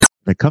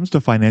When it comes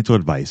to financial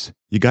advice,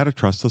 you got to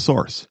trust the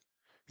source.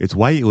 It's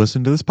why you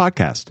listen to this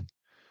podcast.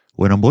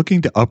 When I'm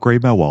looking to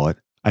upgrade my wallet,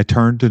 I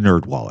turn to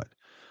NerdWallet.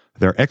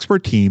 Their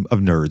expert team of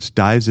nerds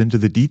dives into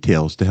the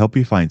details to help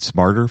you find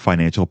smarter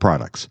financial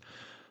products.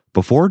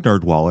 Before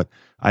NerdWallet,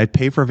 I'd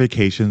pay for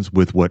vacations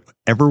with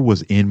whatever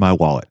was in my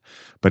wallet,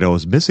 but I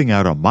was missing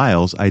out on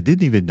miles I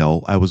didn't even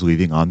know I was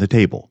leaving on the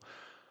table.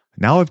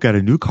 Now I've got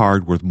a new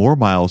card worth more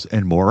miles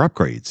and more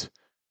upgrades.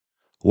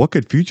 What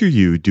could future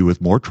you do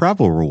with more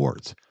travel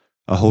rewards?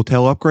 A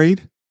hotel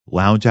upgrade?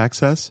 Lounge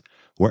access?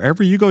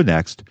 Wherever you go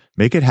next,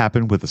 make it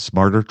happen with a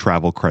smarter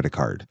travel credit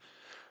card.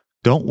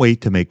 Don't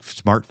wait to make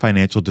smart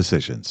financial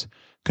decisions.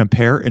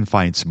 Compare and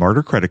find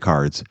smarter credit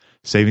cards,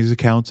 savings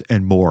accounts,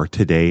 and more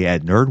today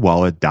at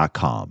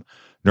nerdwallet.com.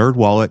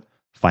 NerdWallet,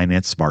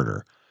 finance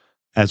smarter.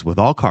 As with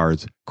all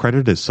cards,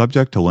 credit is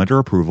subject to lender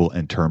approval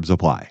and terms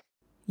apply.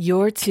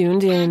 You're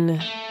tuned in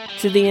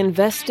to the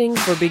Investing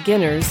for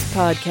Beginners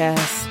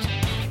podcast.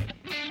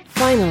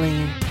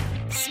 Finally,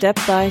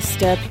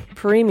 step-by-step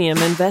premium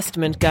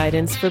investment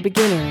guidance for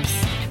beginners.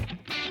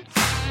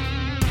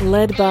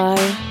 Led by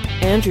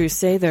Andrew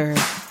Sather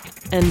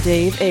and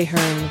Dave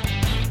Ahern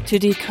to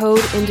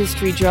decode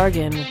industry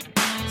jargon,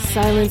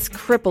 silence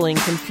crippling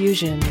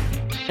confusion,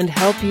 and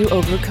help you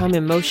overcome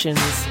emotions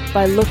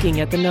by looking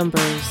at the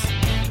numbers.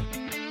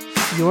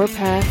 Your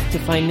path to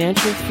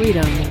financial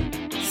freedom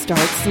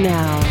starts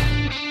now.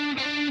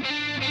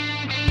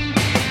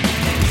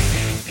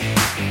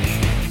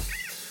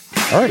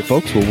 All right,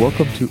 folks. Well,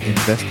 welcome to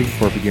Investing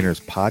for Beginners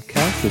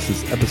podcast. This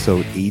is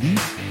episode 80.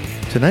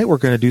 Tonight, we're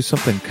going to do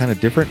something kind of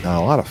different and a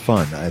lot of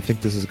fun. I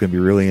think this is going to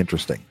be really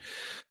interesting.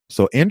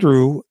 So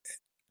Andrew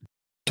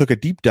took a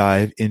deep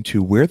dive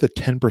into where the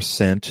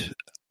 10%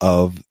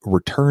 of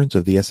returns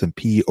of the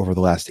S&P over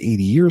the last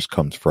 80 years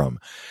comes from.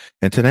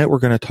 And tonight we're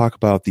going to talk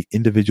about the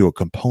individual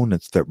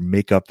components that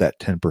make up that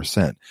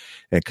 10%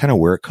 and kind of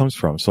where it comes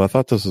from. So I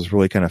thought this was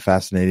really kind of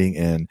fascinating,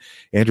 and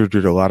Andrew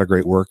did a lot of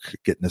great work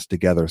getting this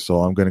together.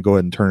 So I'm going to go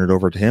ahead and turn it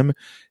over to him,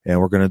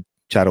 and we're going to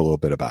chat a little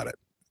bit about it.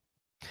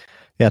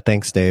 Yeah,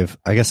 thanks, Dave.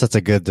 I guess that's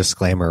a good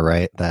disclaimer,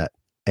 right? That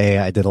A,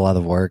 I did a lot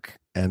of work,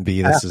 and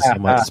B, this is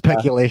somewhat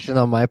speculation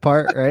on my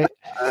part, right?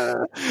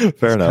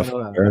 Fair enough.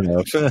 Fair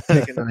enough.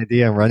 Taking an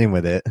idea and running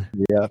with it.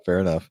 Yeah, fair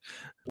enough.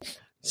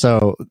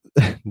 So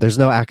there's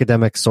no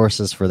academic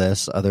sources for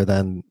this other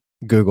than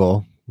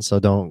Google. So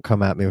don't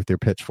come at me with your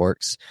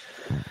pitchforks.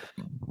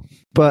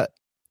 But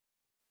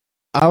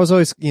I was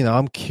always,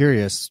 I'm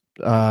curious.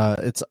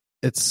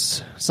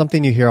 It's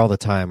something you hear all the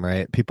time,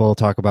 right? People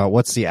talk about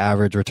what's the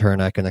average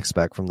return I can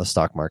expect from the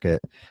stock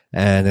market.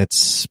 And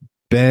it's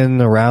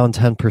been around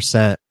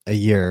 10% a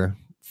year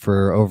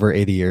for over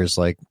 80 years,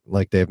 like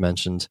Dave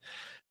mentioned.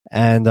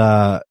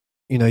 And,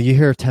 you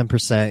hear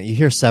 10%, you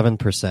hear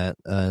 7%,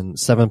 and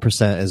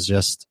 7% is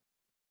just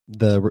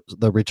the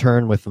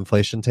return with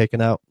inflation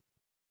taken out.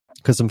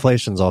 Because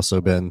inflation's also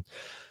been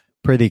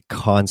pretty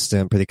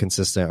constant, pretty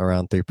consistent,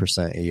 around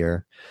 3% a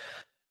year.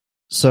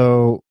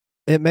 So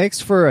it makes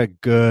for a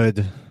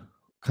good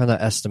kind of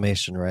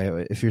estimation,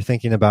 right? If you're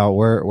thinking about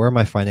where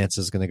my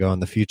finances going to go in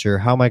the future,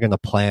 how am I going to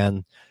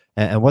plan,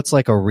 and what's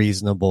like what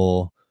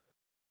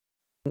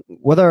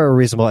are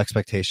reasonable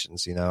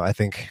expectations? I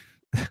think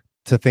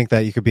to think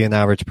that you could be an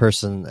average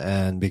person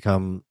and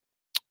become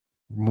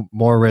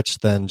more rich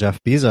than Jeff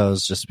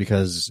Bezos just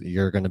because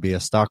you're going to be a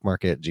stock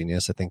market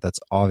genius, I think that's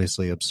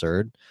obviously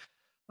absurd.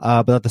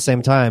 But at the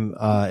same time,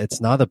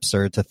 it's not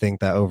absurd to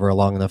think that over a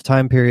long enough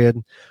time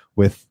period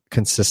with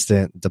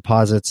consistent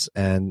deposits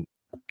and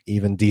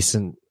even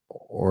decent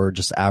or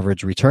just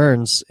average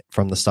returns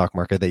from the stock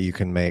market that you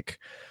can make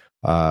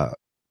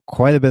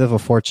quite a bit of a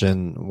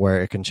fortune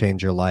where it can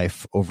change your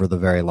life over the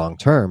very long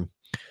term.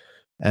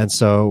 And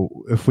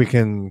so if we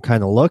can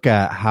kind of look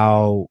at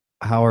how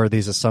are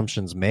these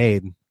assumptions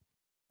made,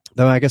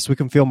 then I guess we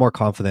can feel more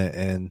confident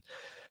in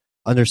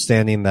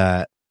understanding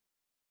that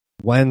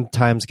when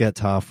times get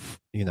tough,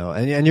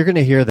 and you're going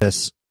to hear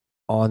this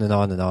on and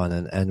on and on,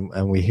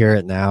 and we hear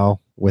it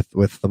now with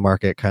the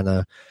market kind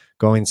of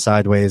going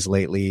sideways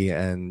lately,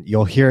 and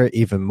you'll hear it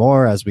even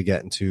more as we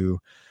get into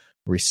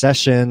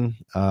recession,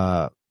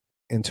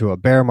 into a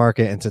bear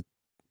market, into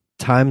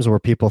times where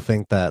people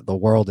think that the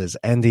world is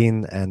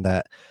ending and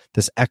that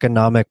this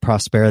economic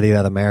prosperity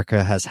that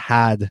America has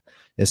had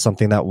is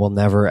something that we'll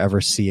never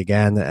ever see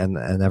again,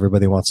 and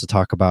everybody wants to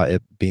talk about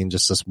it being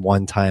just this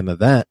one-time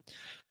event.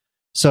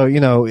 So,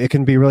 it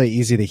can be really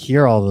easy to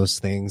hear all those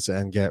things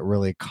and get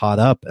really caught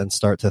up and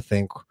start to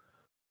think,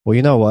 well,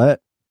 you know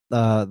what?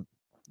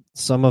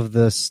 Some of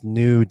this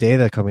new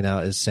data coming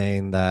out is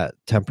saying that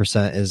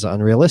 10% is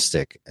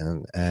unrealistic,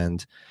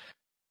 and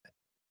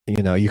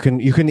you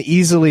can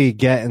easily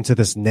get into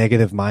this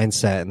negative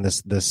mindset and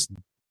this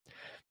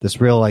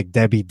real like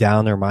Debbie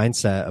Downer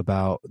mindset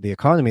about the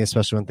economy,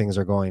 especially when things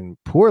are going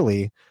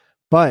poorly.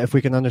 But if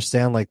we can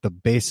understand like the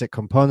basic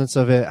components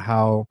of it,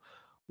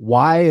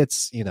 why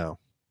it's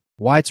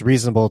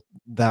reasonable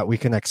that we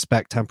can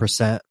expect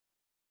 10%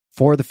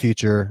 for the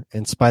future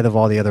in spite of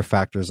all the other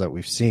factors that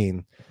we've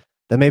seen,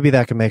 then maybe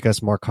that can make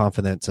us more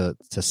confident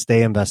to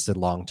stay invested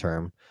long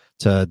term,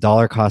 to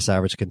dollar cost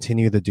average,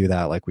 continue to do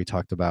that like we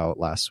talked about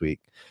last week,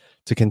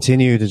 to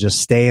continue to just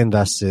stay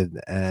invested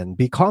and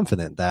be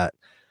confident that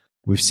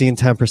we've seen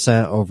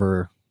 10%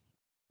 over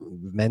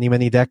many,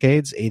 many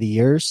decades, 80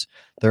 years.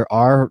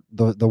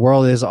 The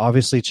world is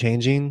obviously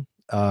changing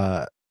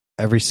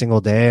every single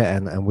day,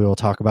 and we will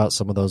talk about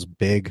some of those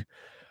big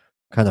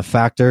kind of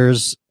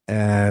factors.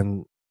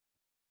 And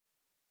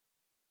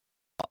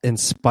in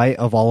spite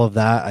of all of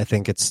that, I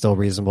think it's still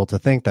reasonable to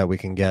think that we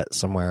can get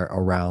somewhere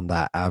around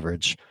that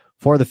average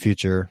for the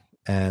future.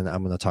 And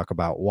I'm going to talk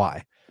about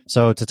why.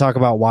 So to talk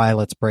about why,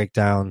 let's break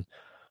down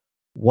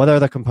what are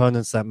the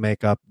components that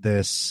make up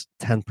this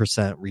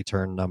 10%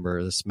 return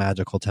number, this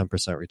magical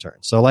 10% return.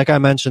 So like I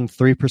mentioned,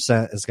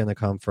 3% is going to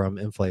come from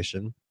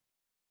inflation.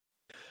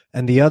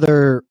 And the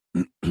other,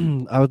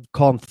 I would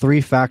call them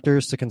 3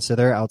 factors to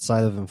consider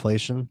outside of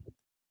inflation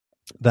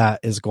that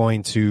is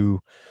going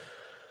to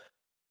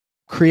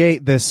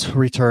create this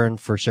return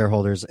for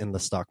shareholders in the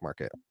stock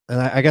market. And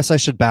I guess I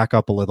should back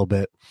up a little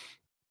bit,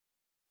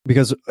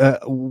 because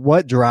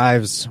what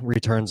drives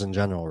returns in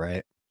general,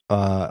 right?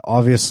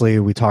 Obviously,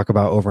 we talk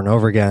about over and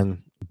over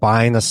again,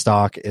 buying a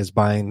stock is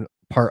buying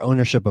part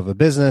ownership of a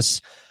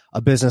business.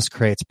 A business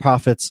creates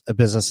profits. A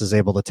business is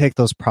able to take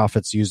those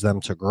profits, use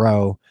them to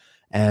grow.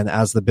 And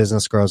as the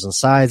business grows in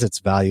size, its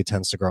value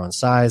tends to grow in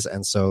size.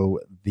 And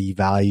so the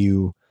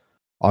value,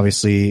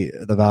 obviously,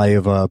 the value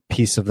of a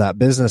piece of that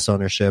business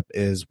ownership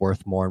is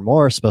worth more and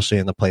more, especially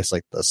in a place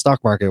like the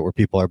stock market where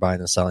people are buying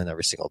and selling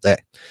every single day.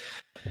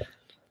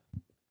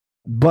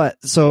 But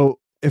so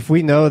if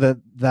we know that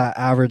that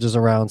average is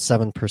around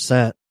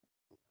 7%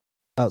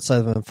 outside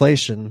of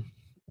inflation,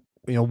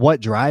 what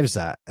drives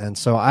that? And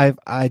so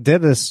I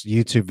did this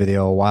YouTube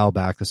video a while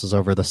back. This was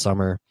over the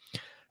summer.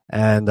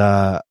 And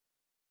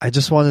I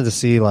just wanted to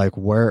see like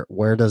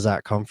where does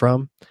that come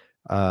from?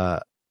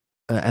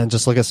 And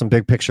just look at some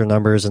big picture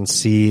numbers and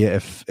see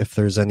if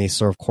there's any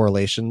sort of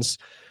correlations.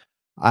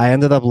 I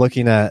ended up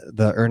looking at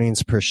the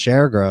earnings per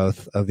share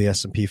growth of the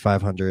S&P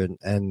 500,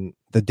 and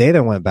the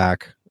data went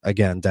back,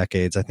 again,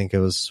 decades. I think it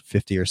was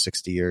 50 or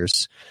 60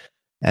 years.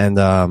 And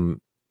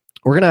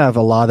we're going to have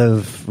a lot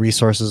of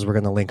resources we're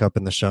going to link up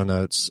in the show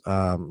notes.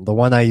 The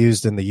one I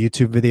used in the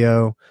YouTube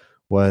video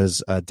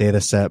was a data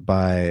set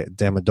by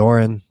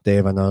Damodaran.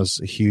 Dave, I know, is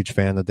a huge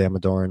fan of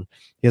Damodaran.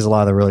 He has a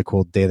lot of really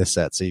cool data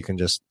sets that you can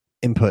just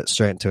input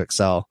straight into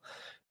Excel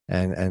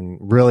and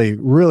really,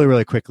 really,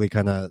 really quickly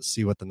kind of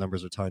see what the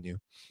numbers are telling you.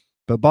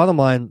 But bottom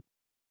line,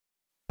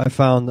 I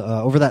found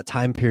over that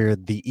time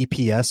period, the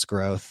EPS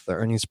growth, the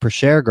earnings per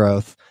share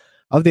growth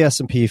of the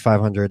S&P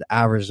 500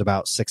 averaged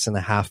about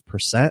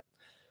 6.5%.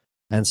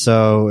 And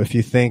so if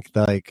you think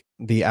like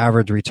the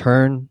average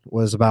return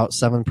was about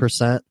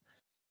 7%,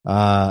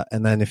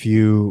 and then if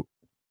you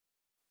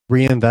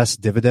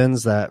reinvest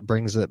dividends, that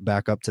brings it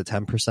back up to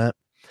 10%.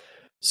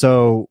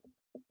 So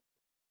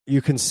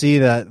you can see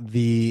that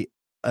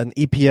an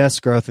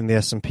EPS growth in the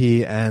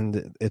S&P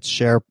and its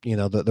share,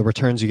 the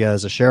returns you get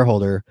as a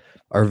shareholder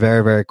are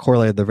very, very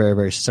correlated. They're very,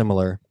 very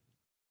similar.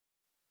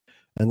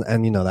 And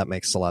that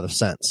makes a lot of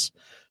sense.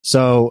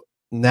 So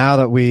now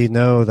that we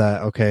know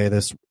that, okay,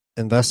 this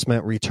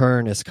investment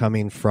return is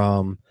coming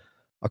from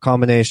a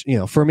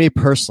combination, for me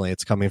personally,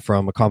 it's coming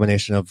from a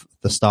combination of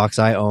the stocks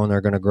I own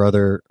are going to grow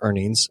their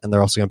earnings, and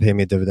they're also going to pay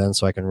me a dividend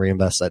so I can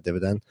reinvest that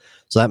dividend.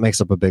 So that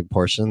makes up a big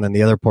portion. Then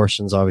the other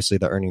portion is obviously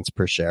the earnings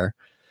per share.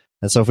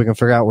 And so if we can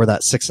figure out where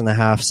that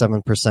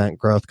 6.5%, 7%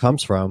 growth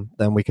comes from,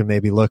 then we can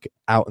maybe look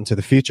out into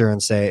the future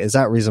and say, is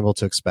that reasonable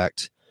to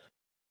expect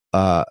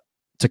to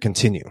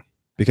continue?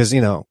 Because,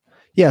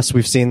 yes,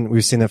 we've seen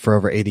it for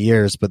over 80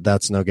 years, but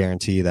that's no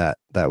guarantee that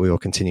we will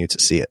continue to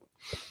see it.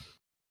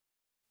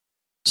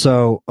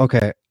 So,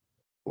 okay,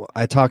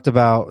 I talked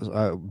about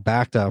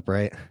backed up,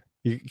 right?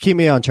 You keep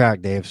me on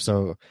track, Dave.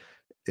 So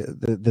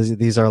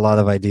these are a lot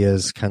of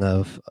ideas kind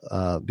of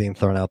being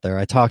thrown out there.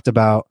 I talked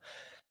about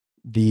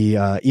the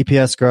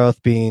EPS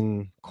growth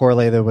being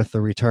correlated with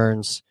the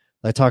returns.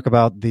 I talk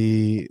about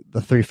the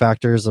 3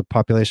 factors of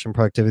population,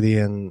 productivity,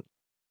 and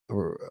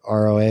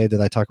ROA. Did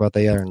I talk about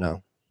that yet or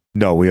no?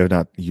 No, we have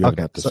not. You have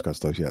not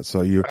discussed those yet. So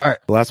right.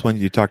 The last one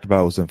you talked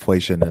about was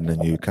inflation, and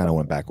then you kind of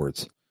went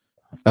backwards.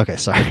 Okay,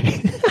 sorry.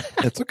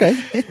 It's okay.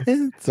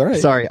 It's all right.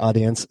 Sorry,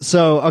 audience.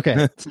 So,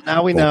 okay. So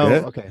now we know.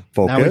 Okay.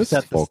 Focus. Now we've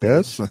set the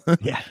Focus. stage.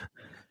 Yeah.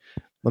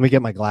 Let me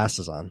get my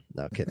glasses on.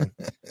 No kidding.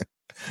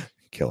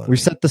 Killing. We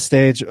set the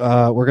stage.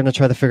 We're going to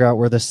try to figure out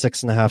where this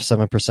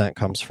 6.5%, 7%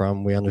 comes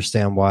from. We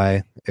understand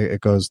why it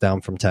goes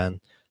down from 10.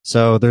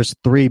 So there's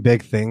 3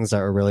 big things that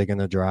are really going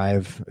to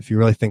drive, if you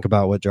really think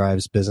about what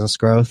drives business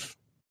growth,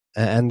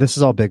 and this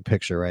is all big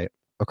picture, right?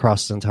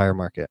 Across the entire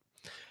market.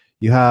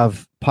 You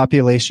have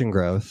population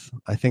growth.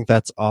 I think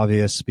that's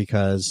obvious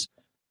because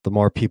the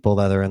more people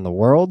that are in the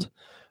world,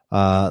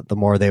 the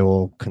more they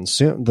will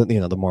consume.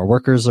 The more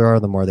workers there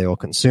are, the more they will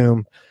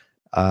consume.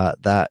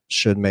 That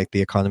should make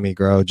the economy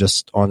grow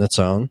just on its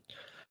own.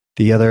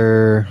 The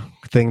other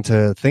thing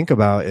to think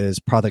about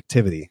is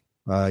productivity.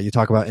 You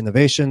talk about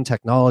innovation,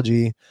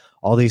 technology,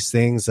 all these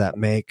things that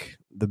make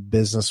the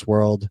business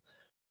world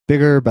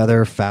bigger,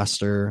 better,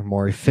 faster,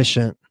 more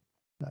efficient.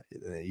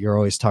 You're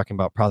always talking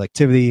about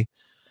productivity.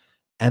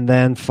 And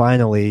then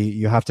finally,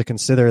 you have to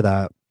consider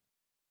that,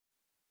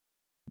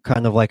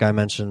 kind of like I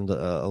mentioned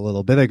a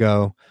little bit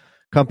ago,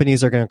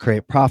 companies are going to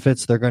create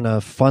profits. They're going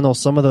to funnel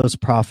some of those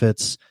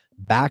profits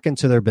back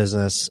into their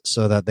business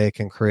so that they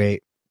can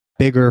create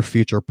bigger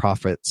future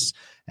profits,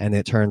 and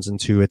it turns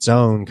into its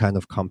own kind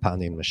of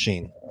compounding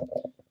machine.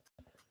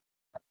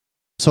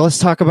 So let's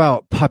talk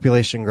about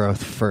population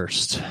growth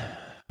first.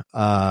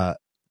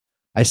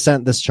 I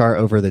sent this chart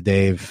over to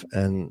Dave,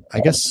 and I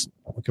guess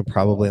we could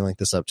probably link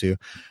this up too.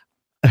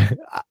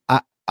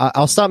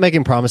 I'll stop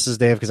making promises,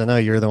 Dave, because I know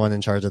you're the one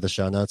in charge of the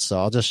show notes, so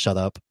I'll just shut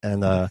up,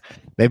 and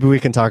maybe we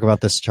can talk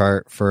about this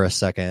chart for a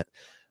second.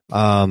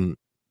 The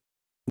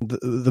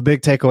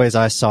big takeaways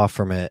I saw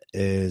from it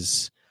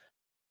is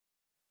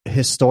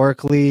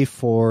historically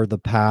for the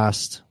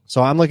past,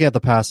 so I'm looking at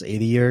the past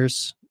 80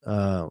 years,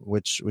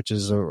 which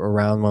is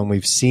around when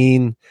we've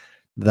seen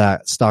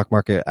that stock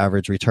market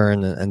average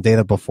return, and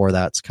data before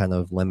that's kind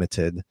of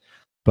limited.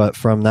 But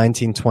from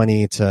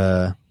 1920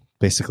 to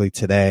basically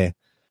today,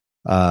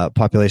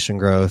 population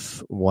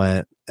growth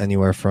went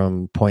anywhere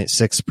from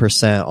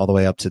 0.6% all the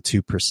way up to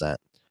 2%.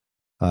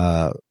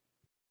 And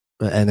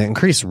it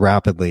increased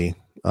rapidly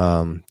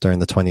during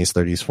the 20s,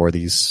 30s,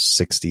 40s,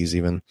 60s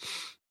even.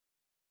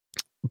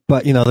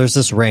 But, there's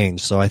this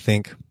range. So I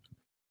think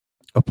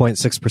a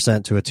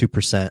 0.6% to a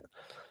 2%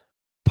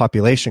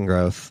 population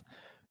growth,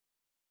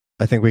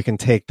 I think we can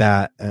take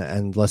that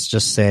and let's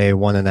just say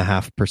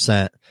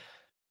 1.5%.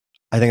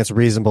 I think it's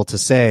reasonable to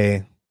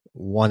say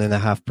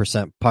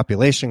 1.5%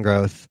 population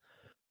growth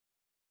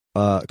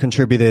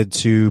contributed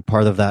to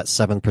part of that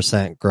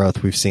 7%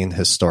 growth we've seen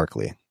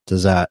historically.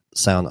 Does that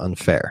sound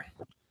unfair?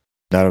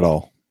 Not at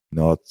all.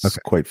 No, it's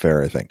quite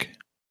fair, I think.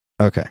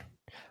 Okay.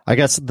 I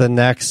guess the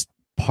next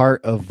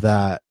part of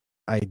that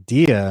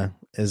idea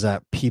is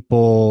that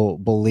people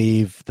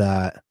believe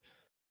that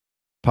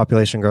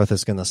population growth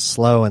is going to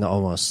slow and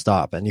almost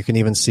stop. And you can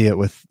even see it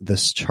with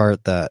this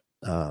chart that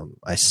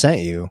I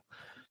sent you,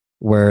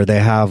 where they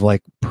have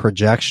like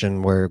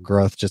projection where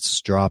growth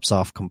just drops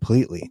off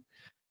completely.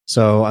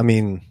 So, I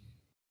mean,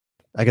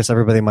 I guess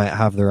everybody might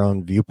have their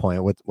own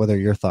viewpoint. What are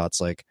your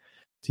thoughts? Like,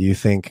 do you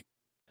think,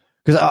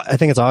 because I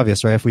think it's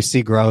obvious, right? If we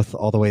see growth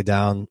all the way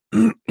down,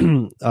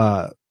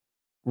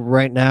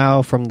 right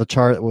now from the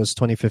chart, it was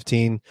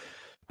 2015,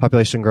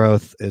 population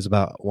growth is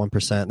about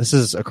 1%. This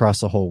is across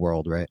the whole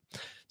world, right?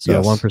 So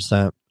yes.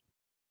 1%.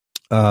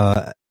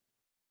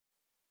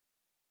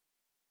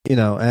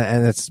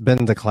 And it's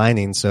been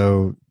declining.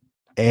 So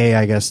A,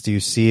 I guess, do you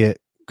see it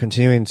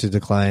continuing to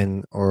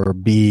decline, or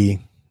B,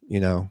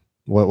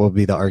 what will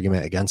be the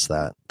argument against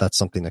that? That's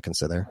something to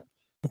consider.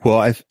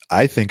 Well,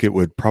 I think it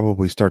would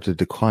probably start to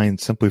decline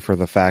simply for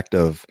the fact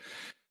of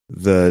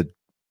the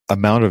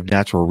amount of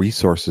natural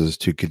resources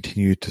to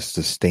continue to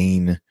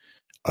sustain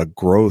a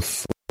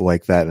growth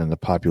like that in the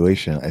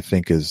population. I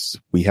think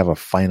we have a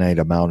finite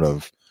amount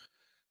of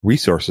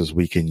resources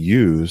we can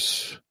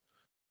use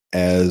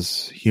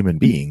as human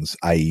beings,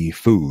 i.e.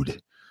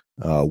 food,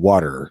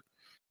 water,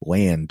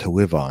 land to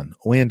live on.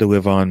 Land to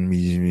live on,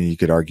 you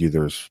could argue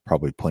there's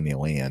probably plenty of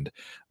land,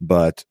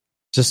 but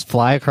just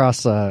fly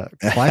across the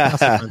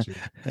country.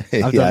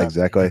 Yeah,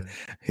 exactly.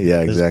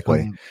 Yeah,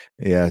 exactly.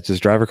 Yeah,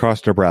 just drive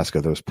across Nebraska.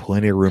 There's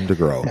plenty of room to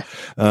grow.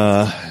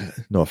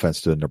 No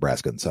offense to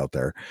Nebraskans out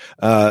there.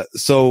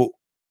 So,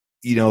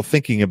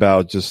 thinking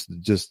about just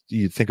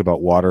you think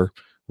about water,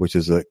 which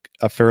is a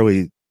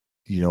fairly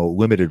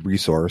limited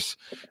resource,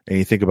 and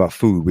you think about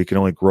food, we can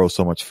only grow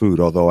so much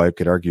food, although I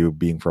could argue,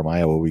 being from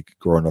Iowa, we could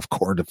grow enough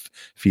corn to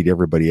feed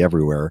everybody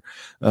everywhere.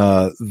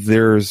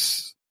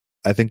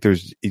 I think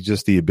there's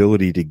just the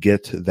ability to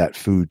get that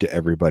food to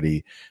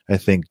everybody, I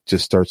think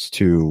just starts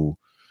to,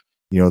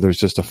 there's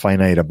just a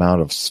finite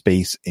amount of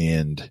space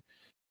and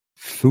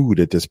food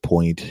at this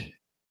point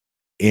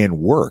and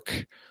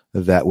work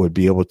that would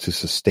be able to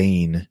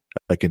sustain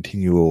a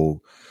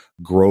continual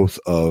growth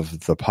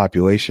of the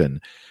population.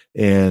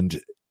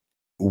 And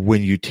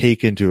when you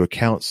take into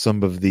account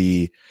some of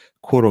the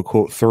quote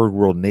unquote third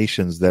world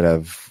nations that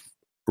have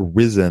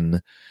risen,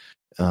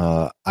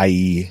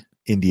 i.e.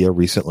 India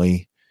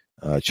recently,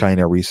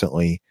 China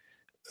recently,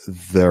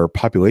 their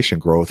population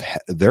growth,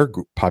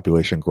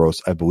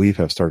 I believe,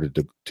 have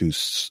started to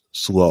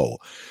slow.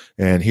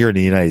 And here in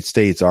the United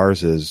States,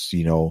 ours is,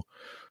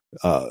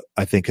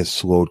 I think has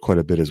slowed quite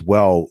a bit as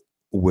well,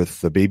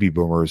 with the baby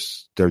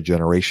boomers, their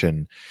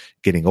generation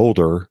getting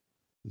older.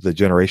 The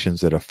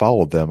generations that have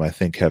followed them, I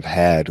think, have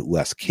had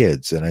less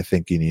kids. And I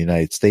think in the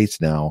United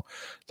States now,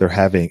 we're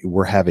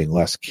having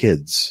less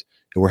kids.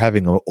 We're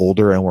having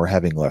older and we're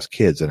having less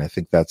kids. And I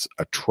think that's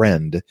a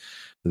trend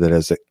that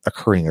is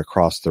occurring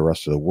across the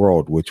rest of the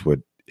world, which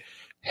would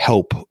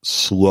help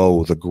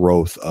slow the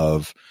growth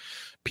of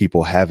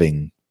people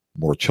having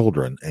more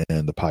children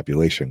and the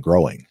population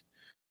growing.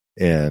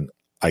 And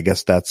I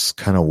guess that's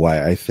kind of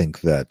why I think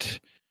that,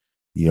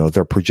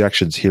 their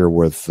projections here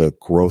with the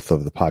growth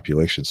of the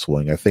population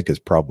slowing, I think is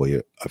probably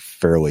a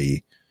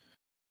fairly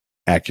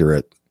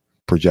accurate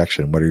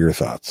projection. What are your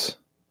thoughts?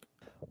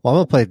 Well, I'm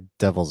going to play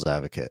devil's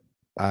advocate.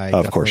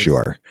 Of course you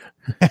are.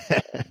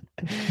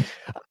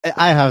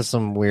 I have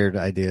some weird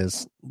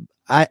ideas.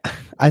 I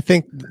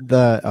think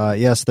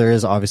yes, there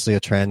is obviously a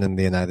trend in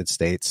the United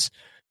States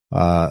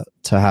to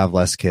have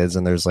less kids,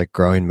 and there's like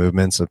growing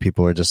movements of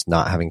people who are just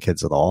not having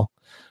kids at all.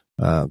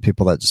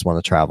 People that just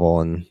want to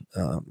travel, and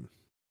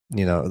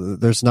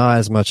there's not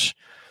as much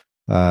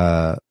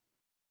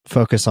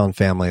focus on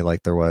family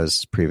like there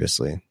was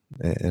previously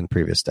in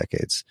previous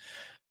decades.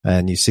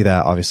 And you see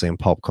that obviously in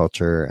pulp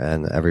culture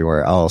and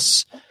everywhere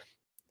else.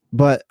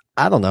 But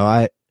I don't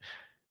know.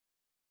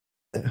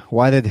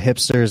 Why did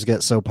hipsters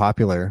get so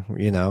popular?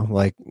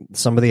 Like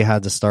somebody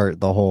had to start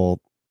the whole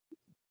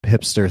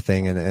hipster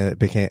thing, and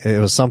it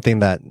was something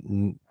that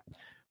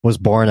was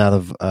born out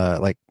of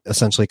like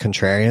essentially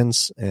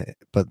contrarians,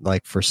 but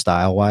like for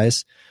style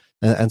wise.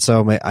 And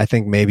so I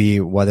think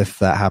maybe what if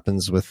that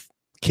happens with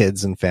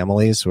kids and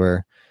families,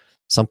 where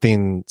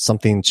something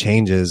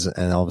changes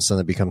and all of a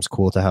sudden it becomes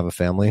cool to have a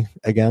family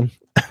again?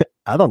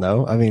 I don't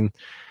know. I mean,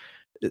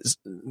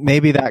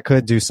 maybe that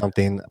could do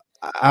something.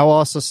 I will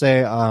also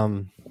say,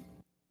 when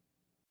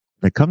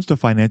it comes to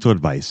financial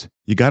advice,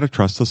 you got to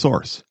trust the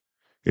source.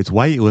 It's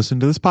why you listen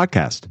to this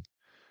podcast.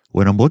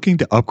 When I'm looking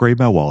to upgrade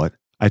my wallet,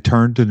 I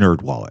turn to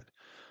NerdWallet.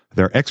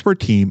 Their expert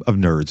team of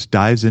nerds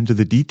dives into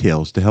the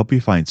details to help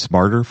you find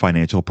smarter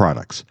financial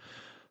products.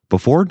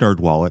 Before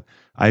NerdWallet,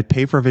 I'd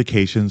pay for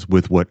vacations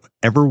with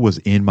whatever was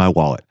in my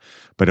wallet,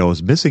 but I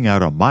was missing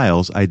out on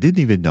miles I didn't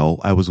even know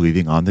I was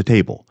leaving on the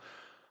table.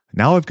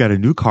 Now I've got a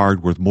new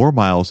card with more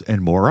miles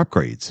and more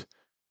upgrades.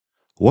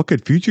 What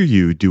could future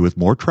you do with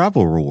more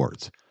travel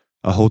rewards?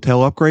 A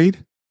hotel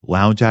upgrade?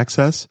 Lounge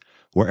access?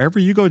 Wherever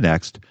you go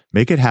next,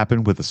 make it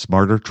happen with a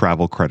smarter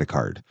travel credit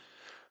card.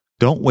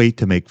 Don't wait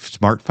to make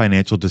smart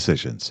financial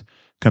decisions.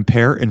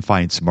 Compare and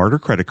find smarter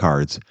credit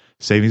cards,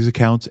 savings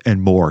accounts,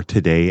 and more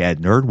today at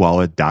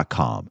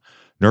nerdwallet.com.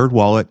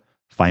 NerdWallet,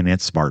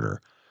 finance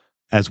smarter.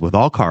 As with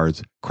all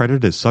cards,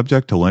 credit is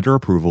subject to lender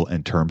approval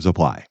and terms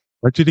apply.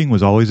 Budgeting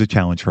was always a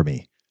challenge for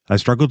me. I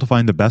struggled to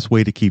find the best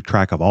way to keep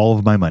track of all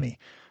of my money,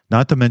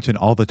 not to mention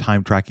all the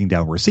time tracking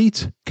down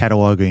receipts,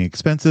 cataloging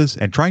expenses,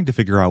 and trying to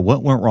figure out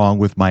what went wrong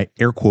with my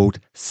air quote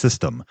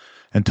system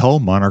until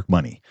Monarch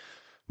Money.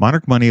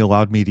 Monarch Money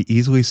allowed me to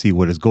easily see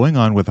what is going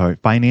on with my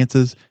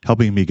finances,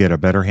 helping me get a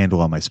better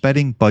handle on my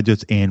spending,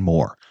 budgets, and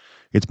more.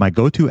 It's my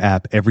go-to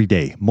app every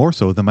day, more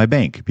so than my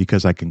bank,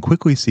 because I can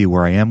quickly see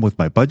where I am with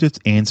my budgets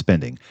and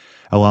spending,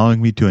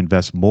 allowing me to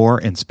invest more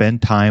and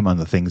spend time on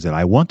the things that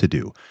I want to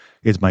do.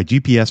 It's my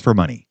GPS for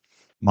money.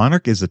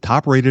 Monarch is the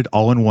top-rated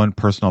all-in-one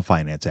personal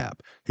finance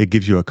app. It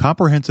gives you a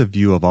comprehensive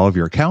view of all of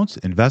your accounts,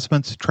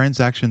 investments,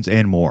 transactions,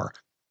 and more.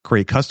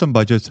 Create custom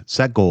budgets,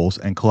 set goals,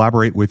 and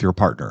collaborate with your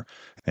partner.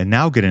 And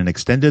now get an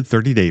extended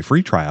 30-day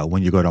free trial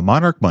when you go to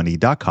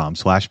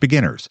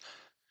monarchmoney.com/beginners.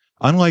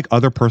 Unlike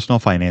other personal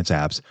finance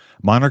apps,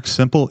 Monarch's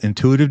simple,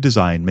 intuitive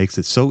design makes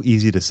it so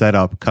easy to set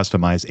up,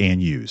 customize,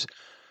 and use.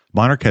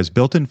 Monarch has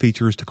built-in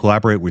features to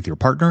collaborate with your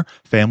partner,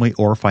 family,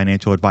 or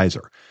financial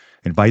advisor.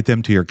 Invite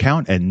them to your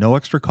account at no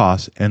extra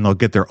cost, and they'll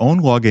get their own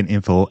login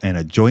info and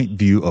a joint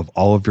view of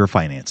all of your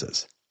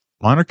finances.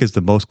 Monarch is the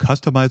most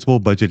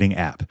customizable budgeting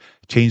app.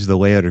 Change the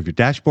layout of your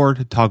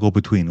dashboard, toggle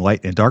between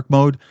light and dark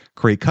mode,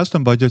 create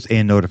custom budgets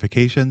and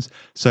notifications,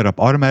 set up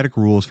automatic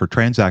rules for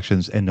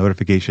transactions and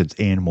notifications,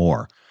 and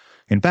more.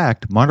 In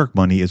fact, Monarch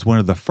Money is one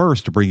of the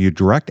first to bring you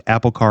direct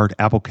Apple Card,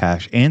 Apple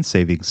Cash, and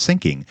savings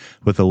syncing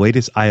with the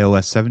latest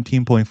iOS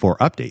 17.4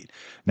 update.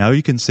 Now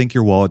you can sync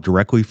your wallet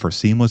directly for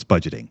seamless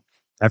budgeting.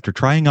 After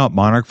trying out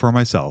Monarch for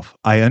myself,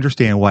 I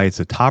understand why it's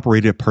a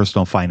top-rated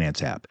personal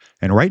finance app.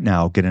 And right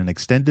now, get an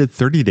extended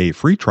 30-day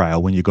free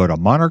trial when you go to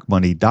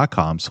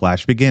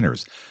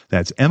monarchmoney.com/beginners.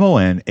 That's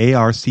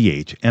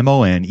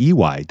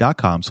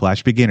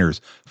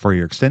monarchmoney.com/beginners for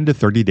your extended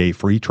 30-day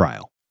free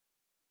trial.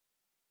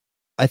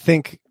 I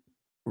think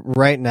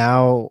right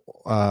now,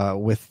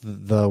 with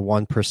the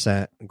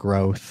 1%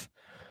 growth,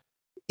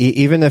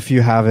 even if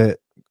you have it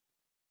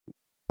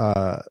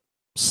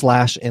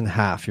slash in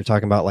half, you're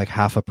talking about like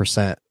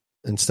 0.5%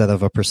 instead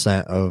of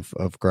 1%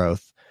 of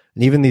growth.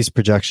 And even these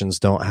projections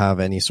don't have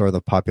any sort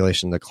of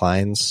population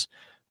declines.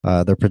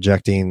 They're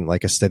projecting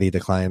like a steady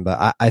decline,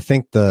 but I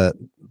think the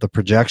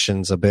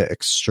projection's a bit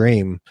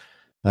extreme.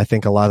 I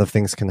think a lot of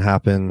things can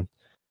happen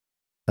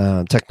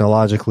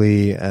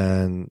technologically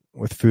and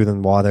with food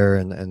and water,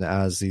 and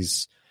as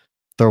these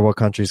third world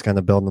countries kind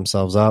of build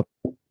themselves up.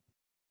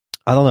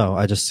 I don't know.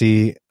 I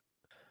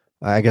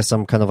guess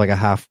I'm kind of like a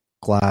half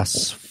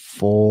glass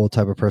full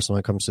type of person when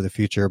it comes to the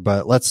future.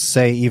 But let's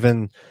say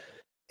even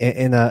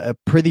in a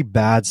pretty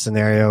bad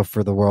scenario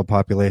for the world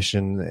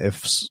population,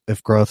 if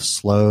growth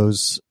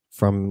slows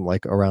from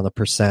like around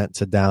 1%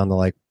 to down to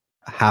like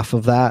half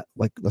of that,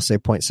 like let's say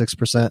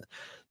 0.6%,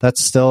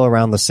 that's still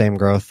around the same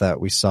growth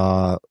that we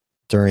saw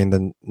during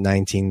the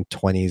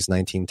 1920s,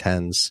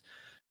 1910s.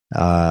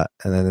 And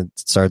then it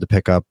started to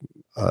pick up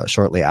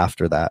shortly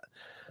after that.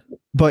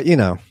 But,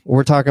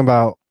 we're talking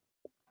about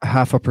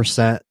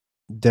 0.5%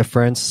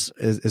 difference?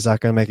 Is that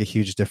going to make a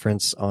huge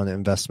difference on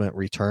investment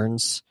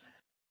returns?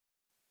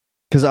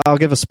 Because I'll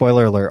give a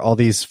spoiler alert, all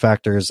these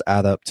factors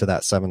add up to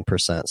that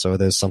 7%. So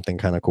it is something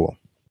kind of cool.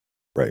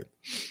 Right.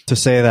 To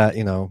say that,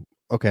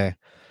 okay,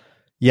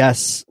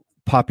 yes,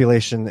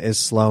 population is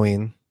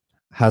slowing,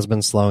 has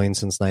been slowing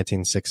since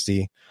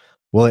 1960.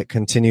 Will it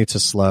continue to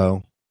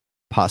slow?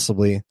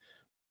 Possibly.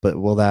 But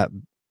will that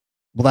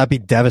be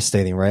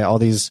devastating, right? All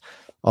this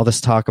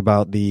talk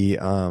about the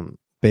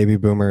baby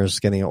boomers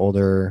getting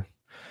older,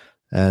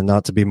 and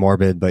not to be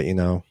morbid, but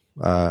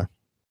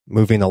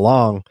moving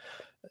along,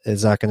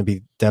 is that going to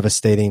be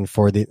devastating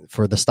for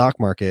the stock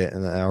market?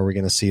 And are we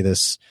going to see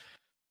this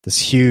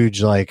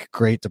huge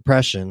Great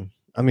Depression?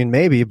 I mean,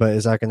 maybe, but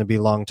is that going to be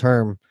long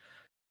term?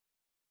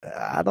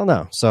 I don't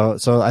know. So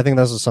I think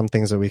those are some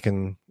things that we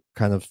can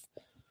kind of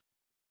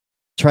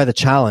try to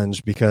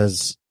challenge,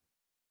 because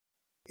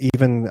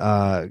even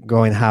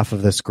going half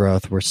of this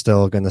growth, we're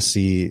still going to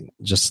see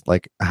just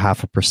like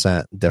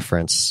 0.5%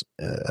 difference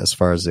as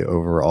far as the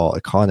overall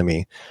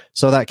economy.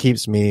 So that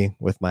keeps me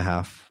with my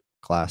half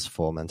glass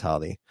full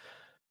mentality.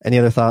 Any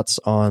other thoughts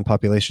on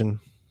population?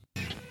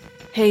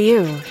 Hey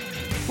you,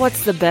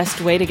 what's the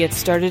best way to get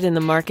started in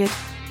the market?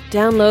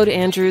 Download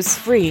Andrew's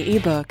free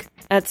ebook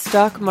at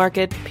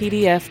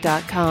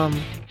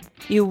stockmarketpdf.com.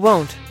 You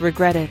won't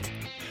regret it.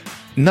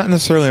 Not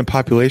necessarily in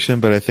population,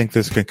 but I think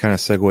this can kind of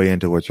segue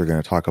into what you're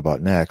going to talk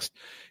about next,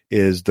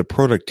 is the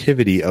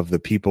productivity of the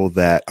people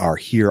that are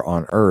here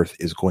on Earth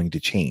is going to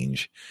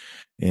change.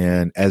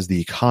 And as the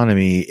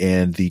economy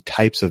and the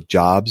types of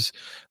jobs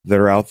that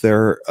are out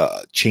there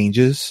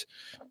changes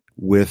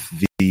with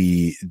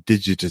the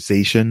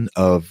digitization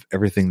of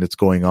everything that's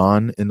going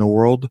on in the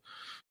world,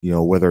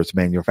 whether it's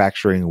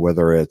manufacturing,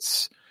 whether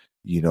it's,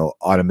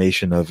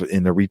 automation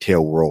in the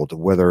retail world,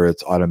 whether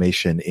it's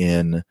automation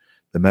in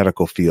the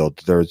medical field.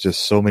 There's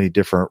just so many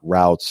different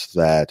routes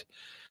that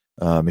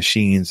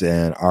machines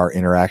and our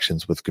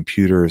interactions with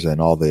computers and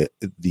all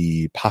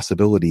the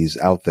possibilities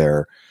out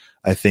there,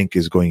 I think,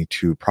 is going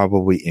to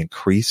probably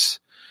increase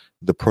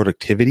the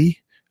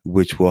productivity,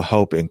 which will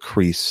help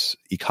increase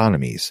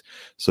economies.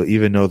 So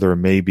even though there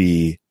may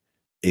be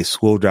a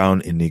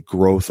slowdown in the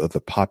growth of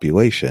the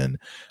population,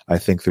 I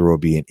think there will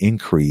be an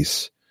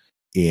increase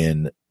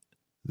in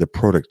the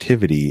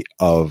productivity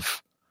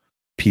of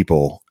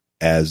people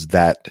as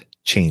that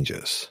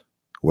changes.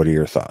 What are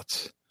your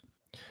thoughts?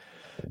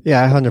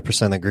 Yeah, I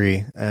 100%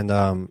 agree. And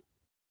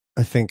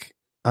I think,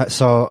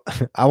 so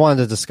I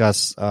wanted to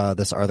discuss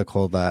this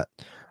article that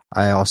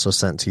I also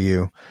sent to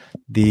you.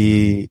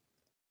 The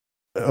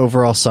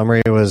overall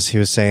summary was, he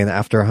was saying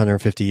after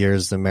 150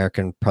 years, the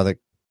American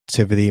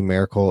productivity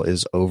miracle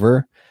is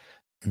over.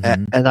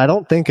 Mm-hmm. And I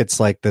don't think it's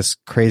like this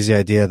crazy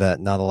idea that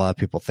not a lot of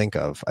people think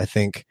of. I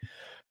think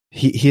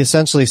he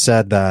essentially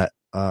said that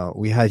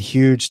we had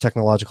huge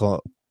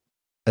technological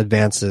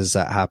advances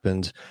that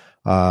happened,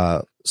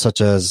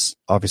 such as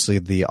obviously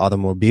the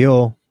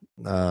automobile,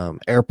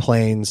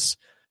 airplanes.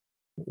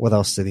 What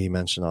else did he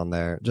mention on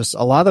there? Just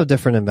a lot of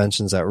different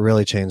inventions that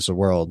really changed the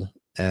world.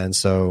 And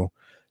so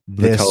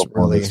this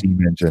really, steam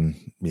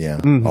engine, yeah,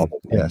 mm-hmm.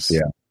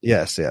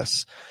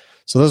 Yes.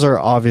 So those are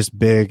obvious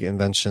big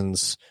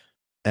inventions,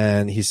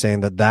 and he's saying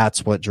that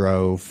that's what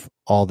drove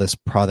all this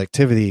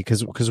productivity,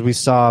 because we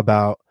saw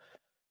about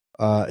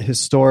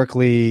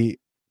historically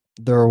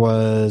there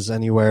was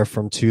anywhere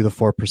from 2 to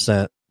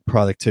 4%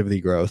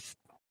 productivity growth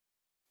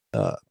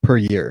per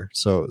year.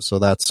 So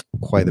that's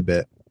quite a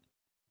bit.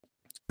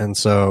 And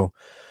so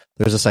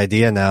there's this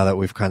idea now that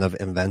we've kind of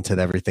invented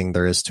everything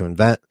there is to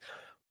invent.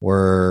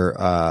 We're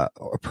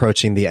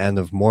approaching the end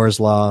of Moore's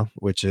law,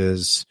 which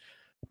is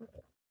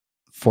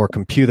for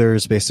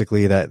computers,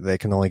 basically, that they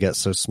can only get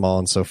so small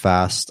and so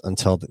fast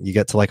until you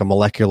get to like a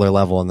molecular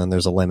level, and then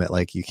there's a limit,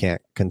 like you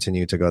can't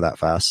continue to go that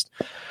fast.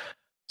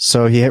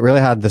 So he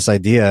really had this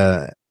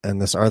idea in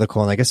this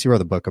article, and I guess he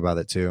wrote a book about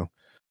it too,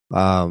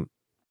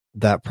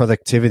 that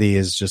productivity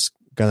is just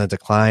going to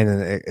decline,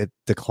 and it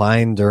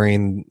declined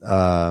during,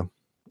 I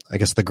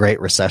guess, the Great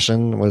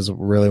Recession was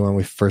really when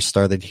we first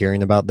started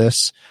hearing about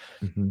this.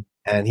 Mm-hmm.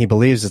 And he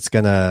believes it's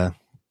going to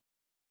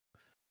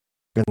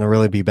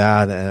really be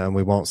bad, and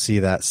we won't see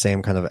that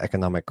same kind of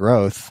economic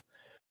growth.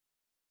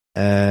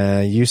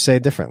 You say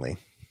differently.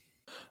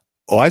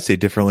 Oh, I say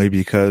differently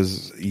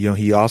because,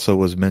 he also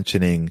was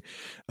mentioning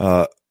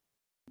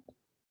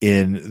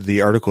in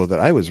the article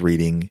that I was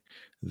reading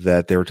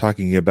that they were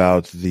talking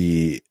about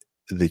the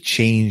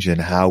change in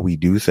how we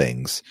do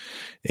things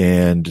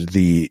and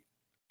the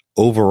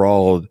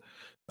overall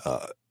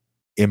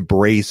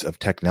embrace of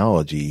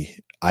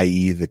technology,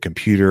 i.e. the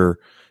computer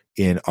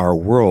in our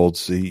world.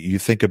 So you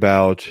think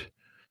about,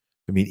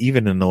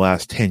 even in the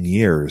last 10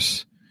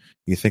 years,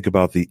 you think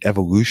about the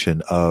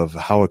evolution of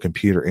how a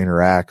computer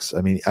interacts.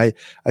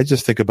 I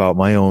just think about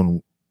my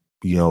own,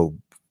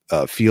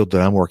 field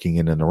that I'm working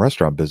in the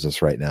restaurant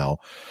business right now.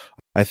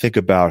 I think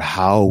about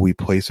how we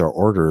place our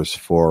orders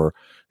for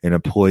an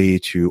employee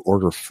to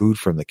order food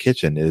from the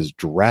kitchen is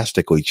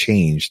drastically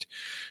changed.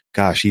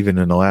 Gosh, even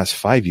in the last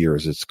 5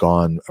 years, it's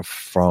gone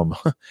from,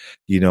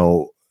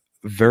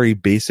 very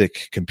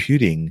basic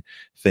computing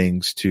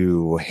things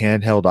to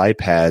handheld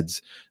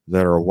iPads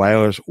that are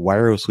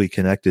wirelessly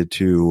connected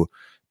to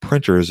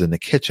printers in the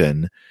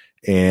kitchen,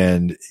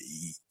 and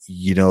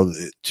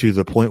to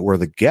the point where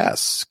the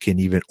guests can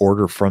even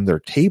order from their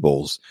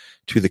tables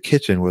to the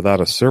kitchen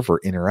without a server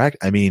interact.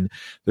 I mean,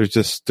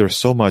 there's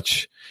so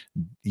much,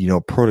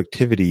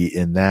 productivity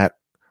in that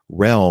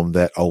realm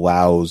that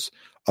allows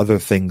other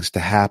things to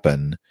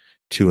happen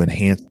to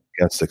enhance the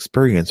guest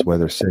experience while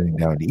they're sitting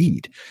down to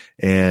eat.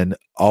 And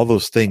all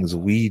those things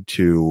lead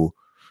to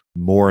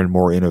more and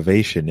more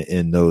innovation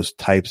in those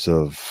types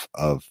of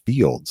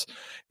fields.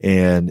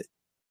 And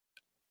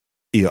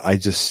I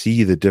just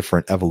see the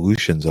different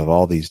evolutions of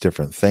all these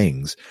different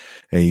things.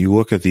 And you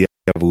look at the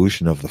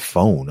evolution of the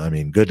phone. I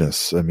mean,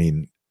 goodness. I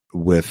mean,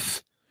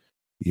 with,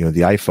 the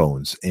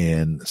iPhones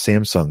and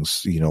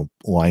Samsung's,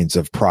 lines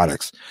of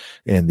products,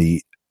 and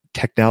the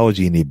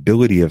technology and the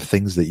ability of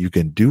things that you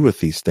can do with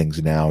these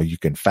things now. You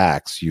can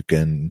fax, you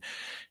can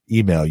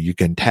email, you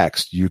can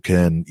text, you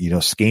can,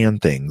 scan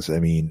things. I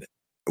mean,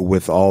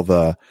 with all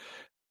the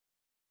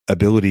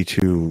ability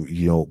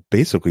to,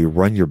 basically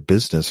run your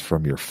business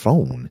from your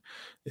phone,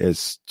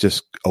 it's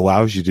just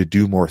allows you to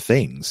do more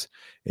things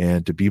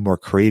and to be more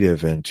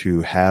creative and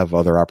to have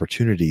other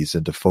opportunities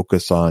and to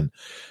focus on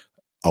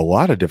a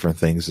lot of different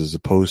things as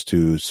opposed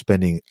to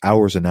spending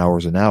hours and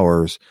hours and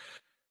hours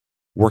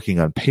working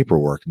on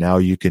paperwork. Now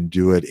you can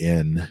do it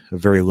in a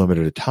very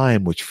limited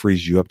time, which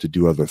frees you up to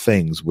do other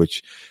things,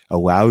 which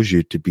allows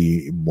you to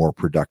be more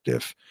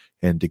productive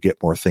and to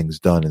get more things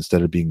done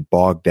instead of being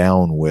bogged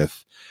down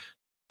with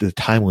the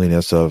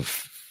timeliness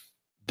of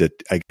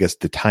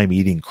the time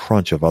eating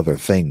crunch of other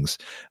things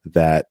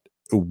that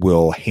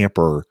will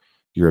hamper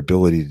your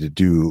ability to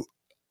do,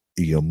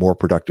 more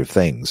productive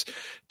things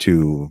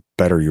to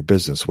better your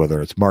business,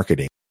 whether it's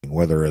marketing,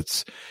 whether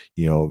it's,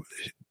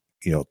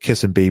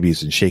 kissing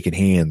babies and shaking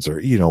hands,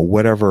 or,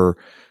 whatever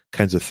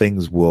kinds of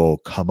things will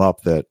come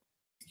up that,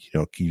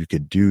 you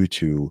could do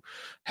to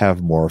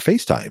have more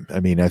face time.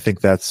 I mean, I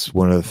think that's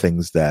one of the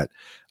things that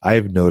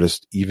I've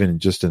noticed, even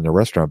just in the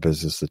restaurant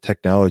business. The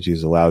technology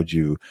has allowed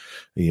you,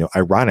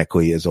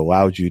 ironically, has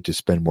allowed you to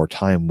spend more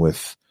time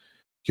with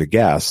your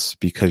guests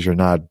because you're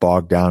not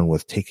bogged down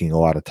with taking a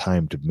lot of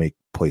time to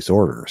place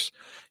orders.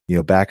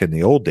 Back in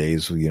the old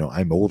days,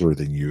 I'm older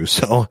than you.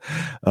 So,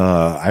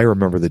 I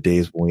remember the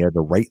days when we had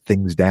to write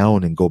things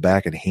down and go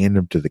back and hand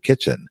them to the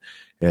kitchen.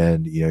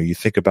 And, you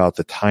think about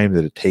the time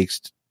that it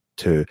takes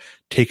to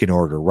take an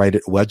order, write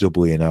it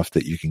legibly enough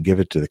that you can give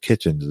it to the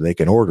kitchen so they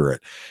can order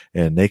it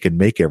and they can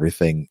make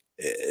everything.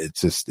 It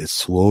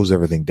slows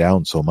everything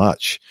down so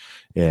much.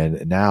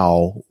 And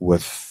now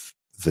with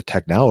the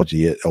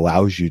technology, it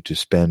allows you to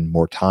spend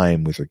more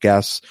time with your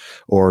guests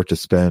or to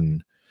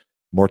spend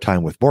more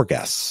time with more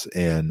guests.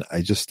 And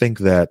I just think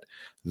that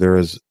there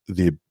is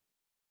the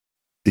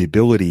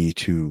ability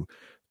to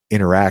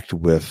interact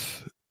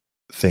with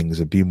things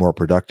and be more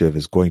productive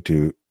is going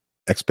to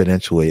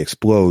exponentially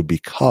explode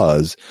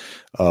because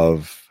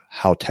of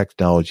how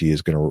technology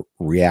is going to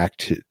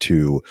react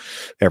to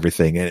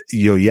everything. And,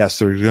 yes,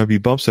 there's going to be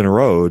bumps in the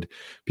road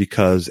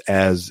because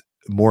as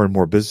more and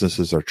more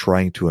businesses are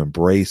trying to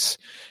embrace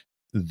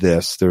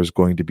this, there's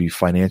going to be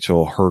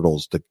financial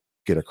hurdles to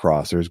get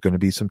across. There's going to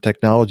be some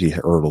technology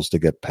hurdles to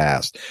get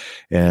past.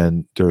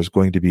 And there's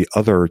going to be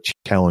other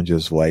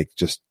challenges like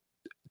just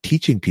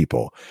teaching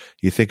people.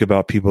 You think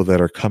about people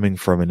that are coming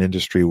from an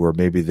industry where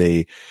maybe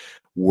they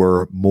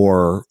were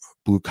more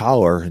blue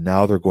collar and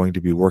now they're going to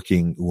be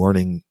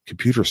learning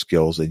computer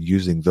skills and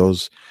using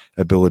those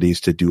abilities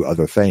to do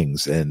other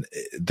things. And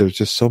there's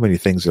just so many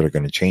things that are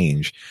going to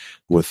change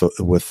with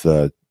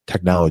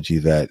technology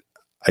that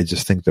I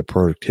just think the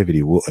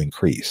productivity will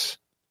increase.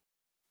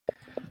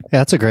 Yeah,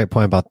 that's a great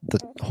point about the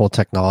whole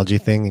technology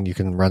thing, and you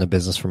can run a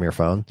business from your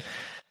phone.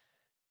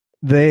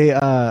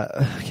 I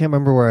can't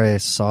remember where I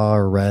saw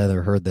or read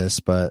or heard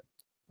this, but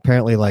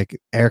apparently like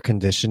air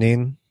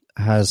conditioning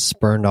has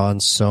spurned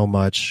on so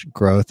much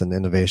growth and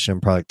innovation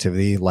and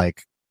productivity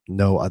like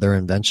no other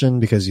invention,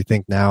 because you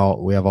think now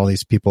we have all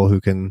these people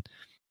who can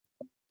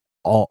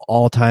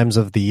all times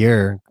of the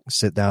year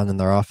sit down in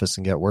their office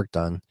and get work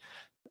done.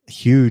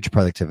 Huge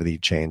productivity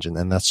change,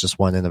 and that's just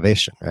one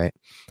innovation, right?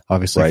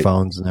 Obviously, right.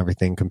 Phones and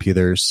everything,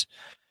 computers,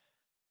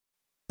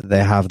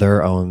 they have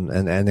their own,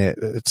 and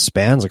it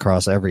spans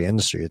across every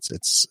industry.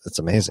 It's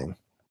amazing.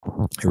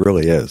 It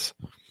really is.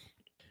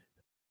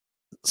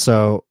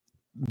 So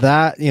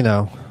that,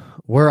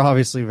 we're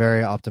obviously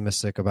very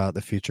optimistic about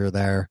the future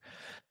there.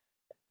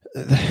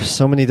 There's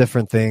so many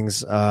different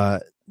things.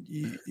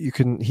 He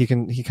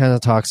kind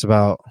of talks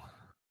about,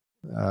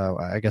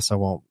 I guess I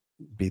won't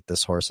beat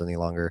this horse any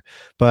longer,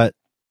 but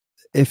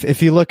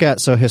if you look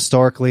at, so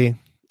historically,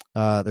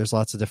 there's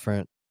lots of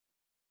different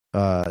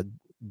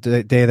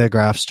data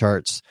graphs,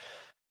 charts,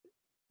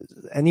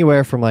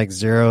 anywhere from like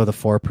 0 to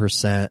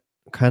 4%,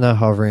 kind of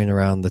hovering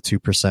around the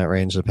 2%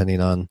 range,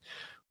 depending on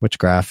which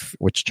graph,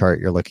 which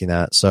chart you're looking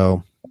at.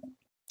 So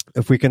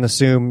if we can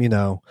assume,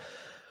 1.5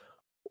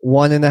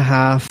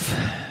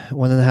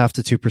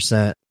 to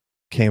 2%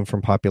 came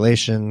from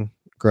population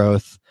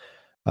growth,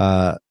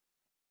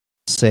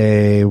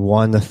 say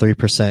 1 to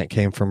 3%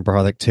 came from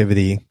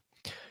productivity,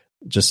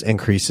 just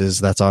increases.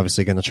 That's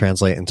obviously going to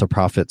translate into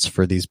profits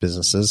for these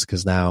businesses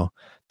because now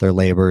their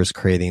labor is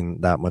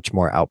creating that much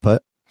more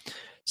output.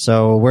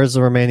 So where's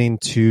the remaining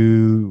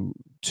 2%,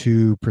 2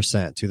 to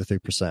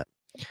 3%?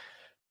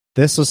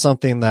 This was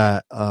something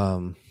that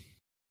I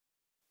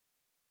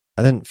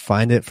didn't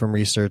find it from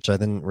research. I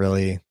didn't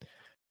really.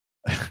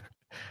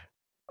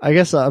 I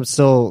guess I'm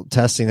still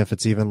testing if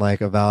it's even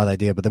like a valid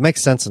idea, but it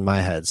makes sense in my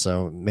head.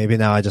 So maybe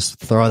now I just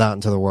throw it out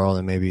into the world,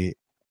 and maybe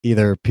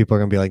either people are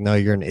going to be like, no,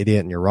 you're an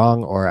idiot and you're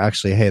wrong, or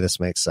actually, hey, this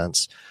makes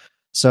sense.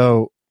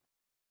 So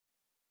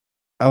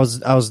I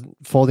was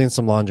folding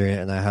some laundry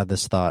and I had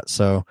this thought.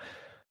 So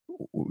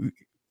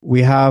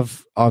we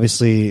have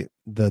obviously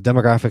the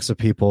demographics of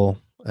people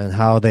and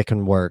how they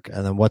can work.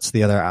 And then what's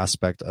the other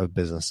aspect of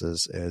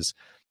businesses is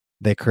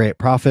they create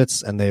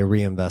profits and they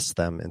reinvest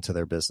them into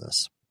their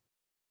business.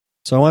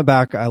 So I went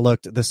back, I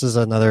looked, this is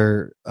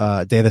another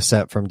data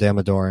set from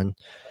Damodoran.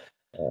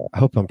 I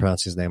hope I'm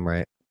pronouncing his name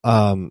right.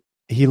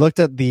 He looked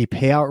at the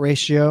payout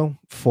ratio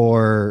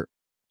for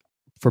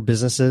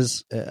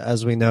businesses.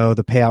 As we know,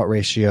 the payout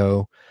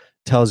ratio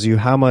tells you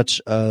how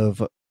much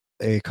of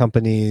a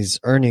company's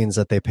earnings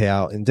that they pay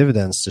out in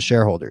dividends to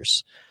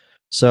shareholders.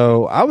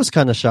 So I was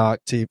kind of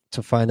shocked to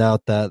find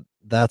out that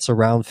that's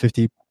around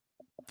 50%.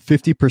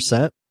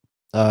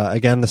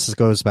 Again, this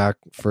goes back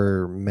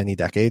for many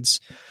decades.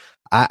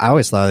 I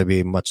always thought it'd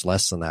be much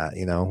less than that,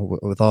 you know,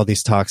 with all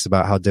these talks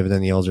about how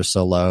dividend yields are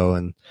so low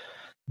and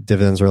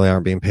dividends really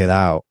aren't being paid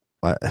out.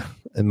 But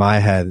in my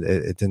head,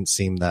 it didn't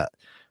seem that,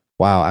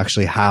 wow,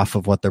 actually half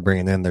of what they're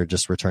bringing in, they're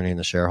just returning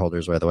to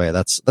shareholders right away.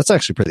 That's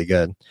actually pretty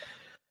good.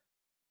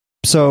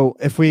 So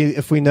if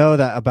we know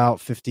that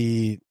about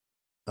 50,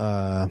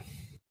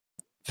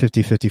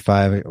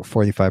 55, or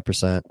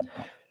 45%,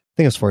 I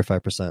think it's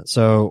 45%.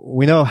 So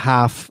we know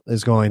half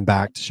is going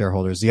back to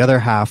shareholders. The other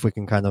half, we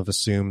can kind of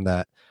assume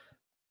that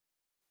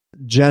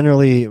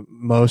generally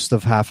most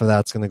of half of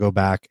that's going to go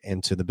back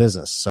into the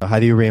business. So how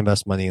do you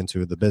reinvest money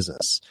into the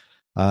business?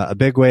 A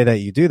big way that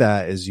you do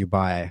that is you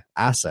buy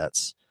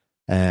assets,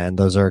 and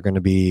those are going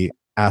to be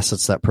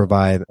assets that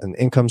provide an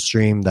income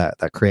stream that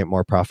create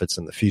more profits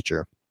in the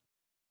future.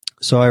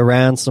 So I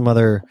ran some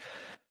other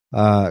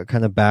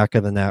kind of back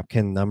of the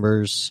napkin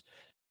numbers,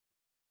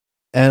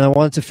 and I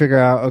wanted to figure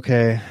out,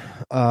 okay,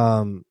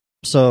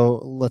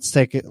 so let's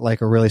take it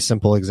like a really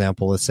simple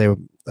example. Let's say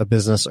a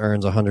business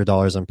earns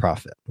 $100 in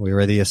profit. We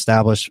already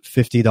established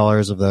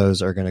 $50 of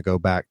those are going to go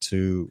back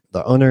to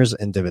the owners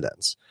in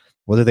dividends.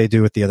 What do they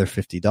do with the other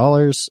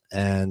 $50?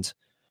 And,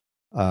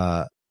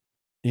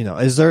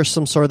 is there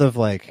some sort of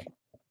like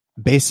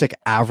basic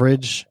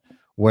average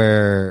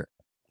where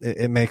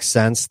it makes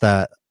sense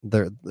that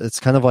it's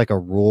kind of like a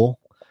rule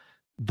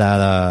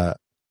that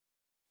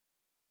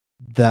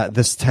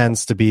this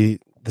tends to be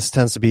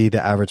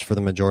the average for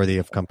the majority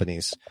of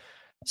companies.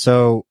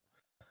 So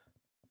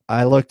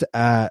I looked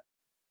at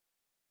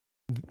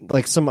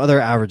like some other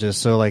averages.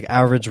 So like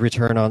average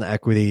return on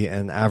equity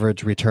and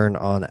average return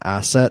on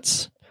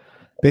assets.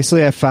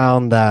 Basically, I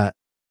found that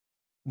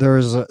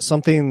there's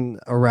something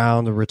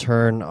around the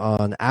return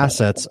on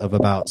assets of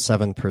about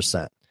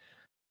 7%.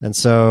 And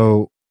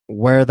so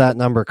where that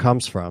number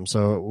comes from,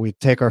 so we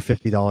take our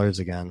 $50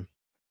 again.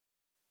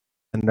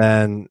 And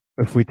then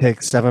if we take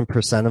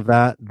 7% of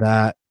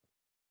that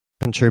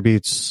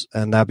contributes,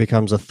 and that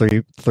becomes a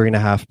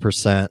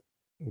 3.5%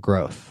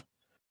 growth.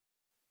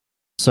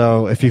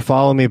 So if you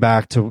follow me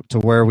back to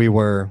where we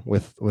were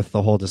with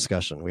the whole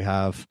discussion, we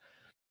have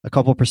a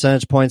couple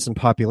percentage points in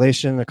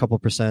population, a couple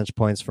percentage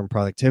points from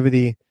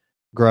productivity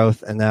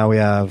growth, and now we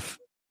have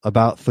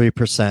about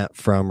 3%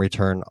 from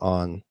return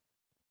on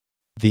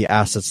the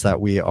assets that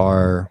we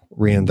are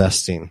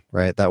reinvesting,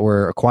 right? That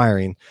we're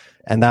acquiring.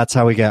 And that's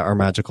how we get our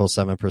magical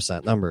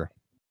 7% number.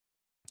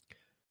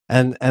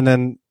 And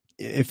then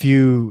if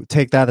you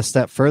take that a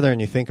step further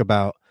and you think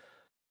about,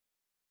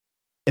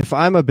 if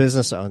I'm a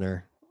business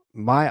owner,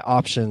 my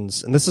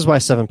options, and this is why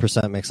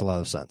 7% makes a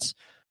lot of sense.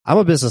 I'm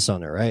a business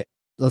owner, right?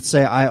 Let's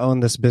say I own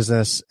this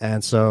business,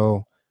 and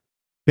so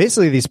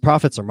basically these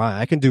profits are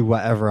mine. I can do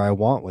whatever I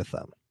want with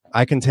them.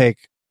 I can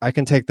take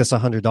this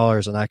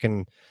 $100 and I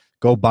can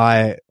go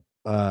buy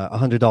a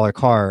 $100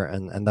 car,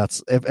 and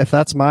that's if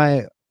that's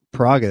my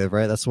prerogative,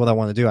 right? That's what I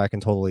want to do. I can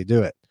totally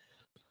do it.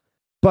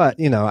 But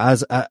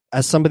as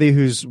somebody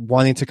who's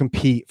wanting to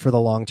compete for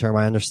the long term,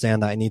 I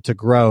understand that I need to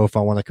grow if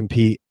I want to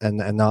compete and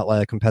not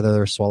let a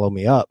competitor swallow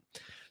me up.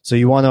 So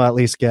you want to at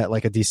least get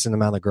like a decent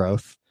amount of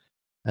growth.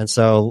 And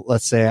so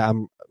let's say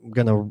I'm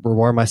going to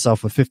reward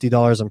myself with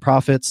 $50 in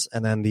profits,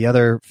 and then the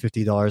other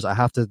 $50, I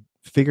have to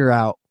figure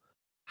out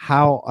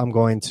what I'm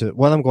going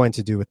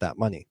to do with that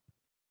money.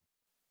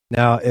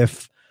 Now,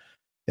 if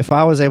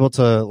I was able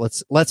to,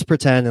 let's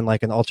pretend in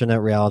like an alternate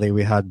reality,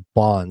 we had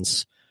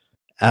bonds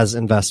as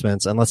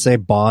investments, and let's say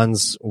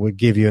bonds would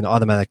give you an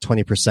automatic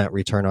 20%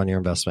 return on your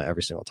investment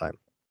every single time.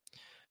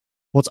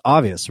 Well, it's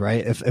obvious,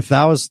 right? If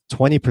that was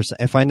 20%,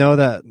 if I know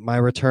that my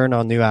return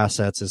on new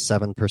assets is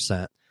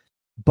 7%,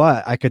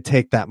 but I could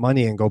take that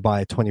money and go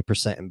buy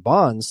 20% in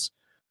bonds,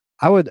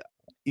 I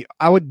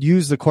would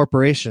use the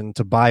corporation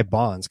to buy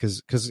bonds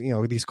because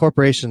these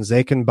corporations,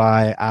 they can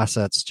buy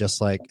assets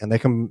and they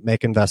can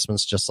make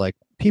investments just like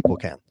people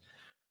can.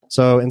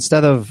 So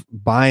instead of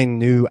buying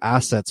new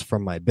assets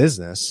from my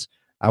business,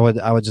 I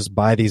would just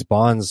buy these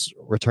bonds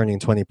returning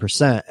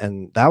 20%,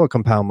 and that would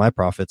compound my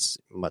profits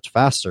much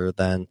faster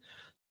than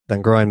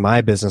growing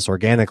my business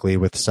organically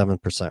with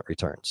 7%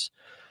 returns.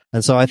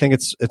 And so I think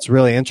it's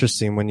really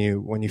interesting when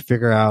you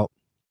figure out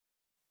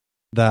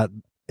that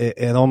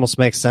it almost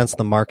makes sense.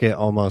 The market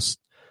almost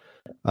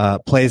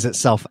plays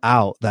itself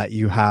out, that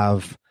you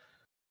have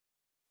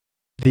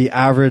the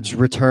average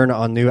return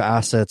on new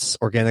assets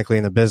organically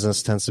in a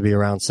business tends to be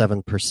around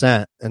 7.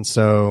 And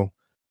so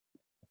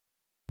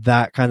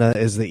that kind of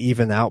is the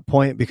even out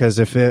point, because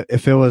if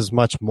it was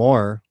much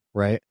more,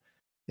 right?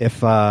 If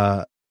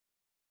the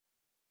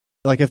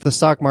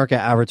stock market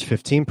averaged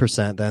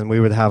 15%, then we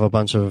would have a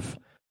bunch of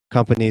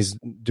companies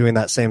doing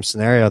that same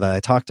scenario that I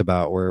talked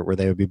about, where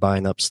they would be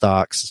buying up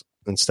stocks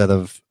instead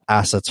of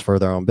assets for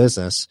their own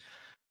business.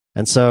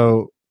 And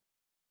so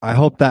I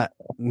hope that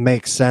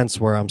makes sense,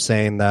 where I'm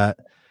saying that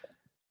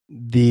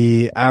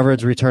the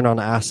average return on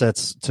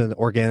assets to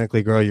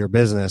organically grow your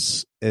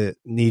business, it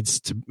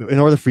needs to, in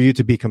order for you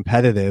to be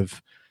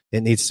competitive,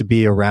 it needs to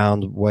be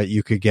around what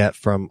you could get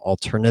from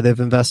alternative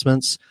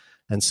investments.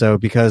 And so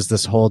because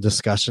this whole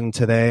discussion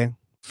today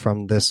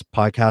from this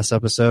podcast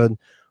episode,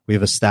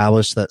 we've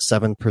established that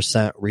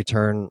 7%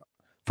 return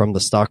from the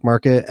stock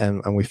market,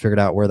 and we figured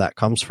out where that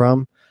comes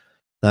from.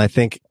 And I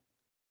think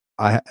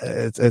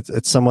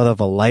it's somewhat of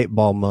a light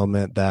bulb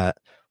moment that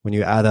when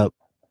you add up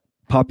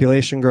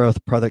population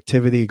growth,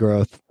 productivity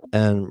growth,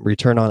 and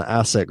return on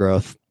asset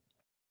growth,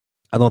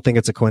 I don't think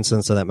it's a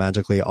coincidence that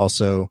magically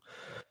also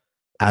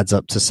adds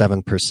up to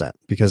 7%.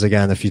 Because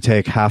again, if you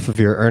take half of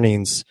your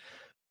earnings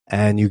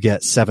and you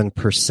get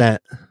 7%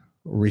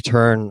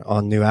 return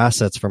on new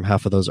assets from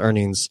half of those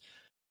earnings,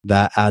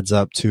 that adds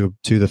up to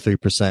 2 to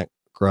 3%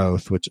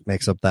 growth, which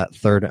makes up that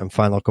third and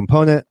final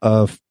component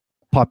of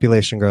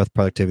population growth,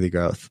 productivity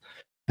growth,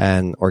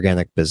 and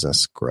organic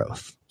business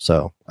growth.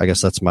 So I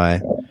guess that's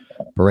my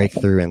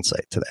breakthrough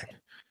insight today.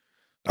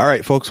 All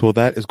right, folks. Well,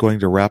 that is going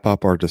to wrap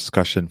up our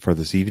discussion for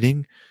this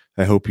evening.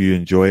 I hope you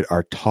enjoyed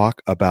our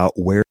talk about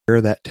where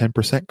that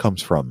 10%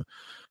 comes from.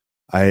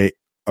 I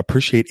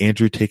appreciate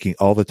Andrew taking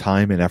all the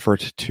time and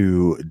effort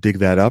to dig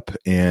that up,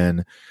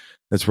 and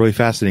it's really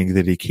fascinating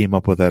that he came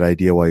up with that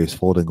idea while he was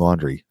folding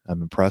laundry.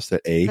 I'm impressed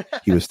that A,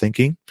 he was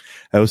thinking,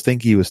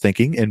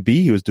 and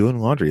B, he was doing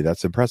laundry.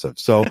 That's impressive.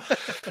 So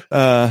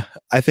I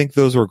think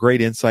those were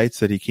great insights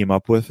that he came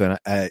up with, and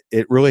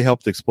it really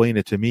helped explain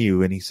it to me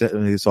when he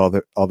saw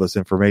all this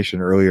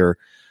information earlier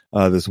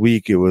this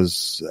week.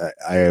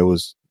 I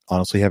was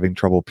honestly having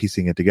trouble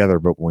piecing it together,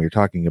 but when you're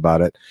talking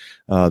about it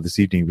this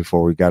evening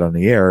before we got on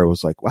the air, it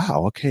was like,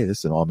 wow, okay,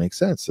 this all makes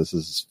sense. This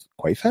is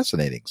quite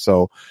fascinating.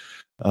 So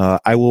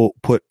I will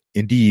put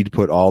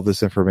all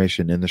this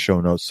information in the show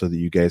notes so that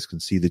you guys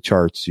can see the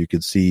charts. You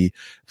can see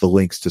the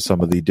links to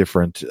some of the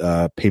different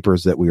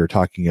papers that we are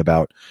talking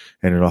about,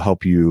 and it'll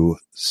help you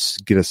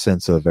get a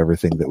sense of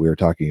everything that we are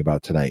talking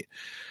about tonight.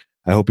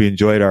 I hope you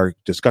enjoyed our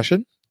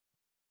discussion.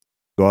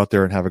 Go out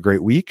there and have a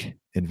great week.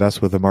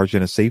 Invest with a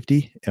margin of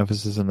safety,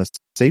 emphasis on the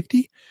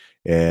safety,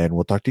 and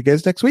we'll talk to you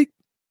guys next week.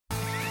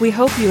 We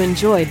hope you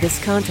enjoyed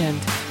this content.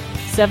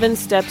 7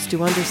 Steps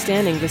to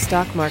Understanding the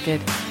Stock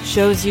Market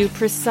shows you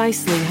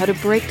precisely how to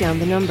break down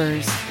the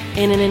numbers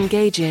in an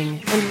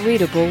engaging and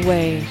readable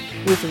way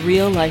with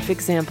real-life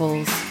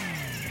examples.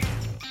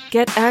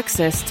 Get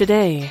access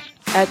today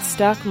at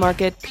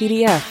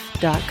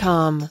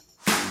stockmarketpdf.com.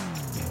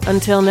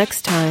 Until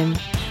next time,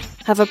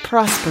 have a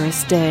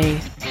prosperous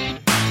day.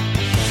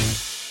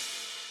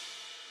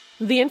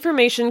 The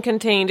information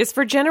contained is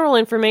for general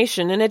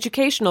information and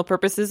educational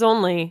purposes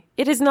only.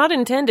 It is not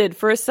intended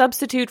for a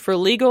substitute for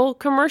legal,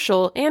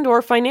 commercial,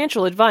 and/or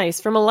financial advice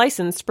from a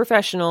licensed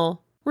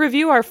professional.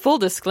 Review our full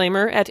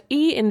disclaimer at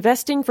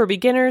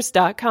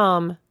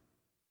einvestingforbeginners.com.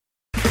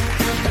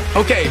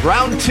 Okay,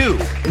 round 2.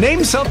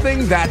 Name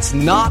something that's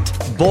not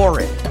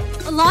boring.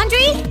 A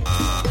laundry?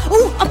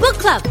 Ooh, a book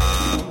club.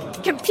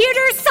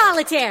 Computer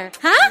solitaire,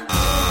 huh?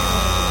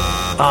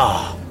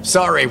 Ah,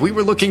 sorry, we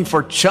were looking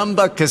for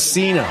Chumba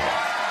Casino.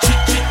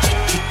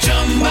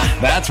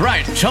 That's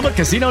right,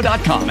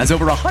 ChumbaCasino.com has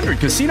over 100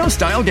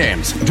 casino-style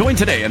games. Join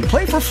today and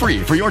play for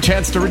free for your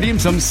chance to redeem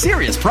some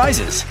serious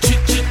prizes.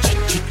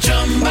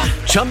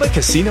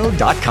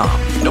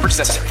 ChumbaCasino.com. No purchase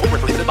necessary. Void where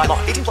prohibited by law.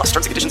 18+ terms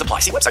and conditions apply.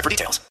 See website for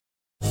details.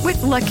 With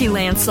Lucky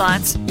Land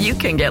Slots, you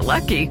can get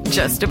lucky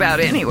just about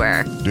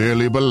anywhere.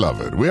 Dearly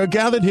beloved, we are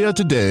gathered here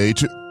today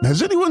to...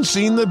 Has anyone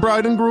seen the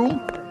bride and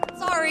groom?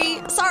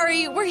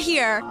 Sorry, we're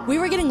here. We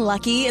were getting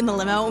lucky in the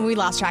limo and we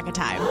lost track of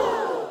time.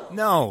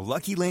 No,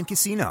 Lucky Land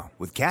Casino,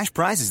 with cash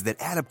prizes that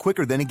add up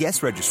quicker than a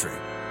guest registry.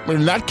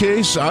 In that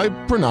case, I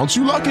pronounce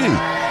you lucky.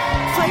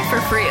 Play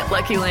for free at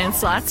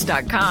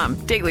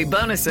LuckyLandSlots.com. Daily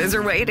bonuses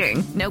are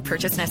waiting. No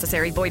purchase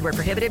necessary. Void where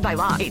prohibited by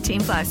law.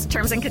 18+.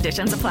 Terms and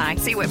conditions apply.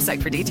 See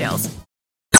website for details.